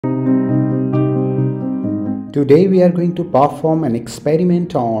Today we are going to perform an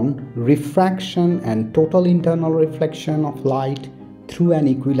experiment on refraction and total internal reflection of light through an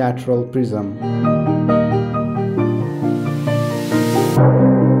equilateral prism.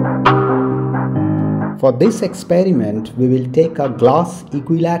 For this experiment, we will take a glass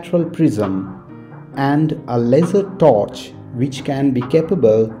equilateral prism and a laser torch which can be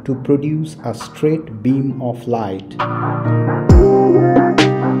capable to produce a straight beam of light.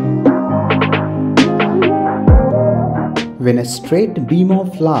 When a straight beam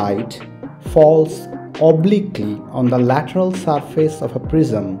of light falls obliquely on the lateral surface of a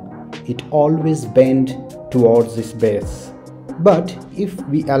prism, it always bends towards its base. But if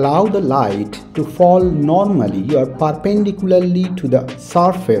we allow the light to fall normally or perpendicularly to the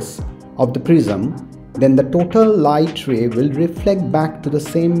surface of the prism, then the total light ray will reflect back to the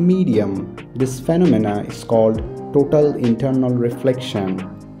same medium. This phenomena is called total internal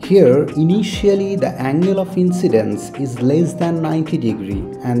reflection. Here, initially the angle of incidence is less than 90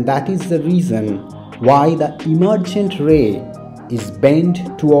 degrees, and that is the reason why the emergent ray is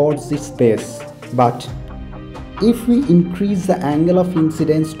bent towards its base. But if we increase the angle of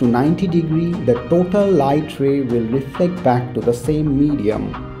incidence to 90 degrees, the total light ray will reflect back to the same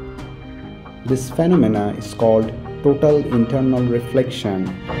medium. This phenomena is called total internal reflection.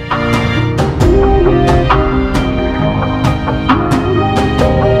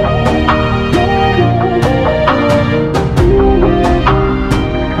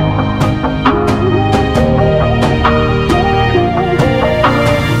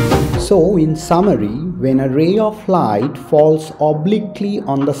 So, in summary, when a ray of light falls obliquely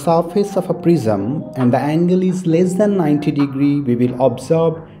on the surface of a prism and the angle is less than 90 degrees, we will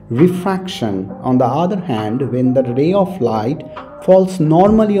observe refraction. On the other hand, when the ray of light falls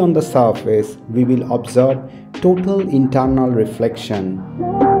normally on the surface, we will observe total internal reflection.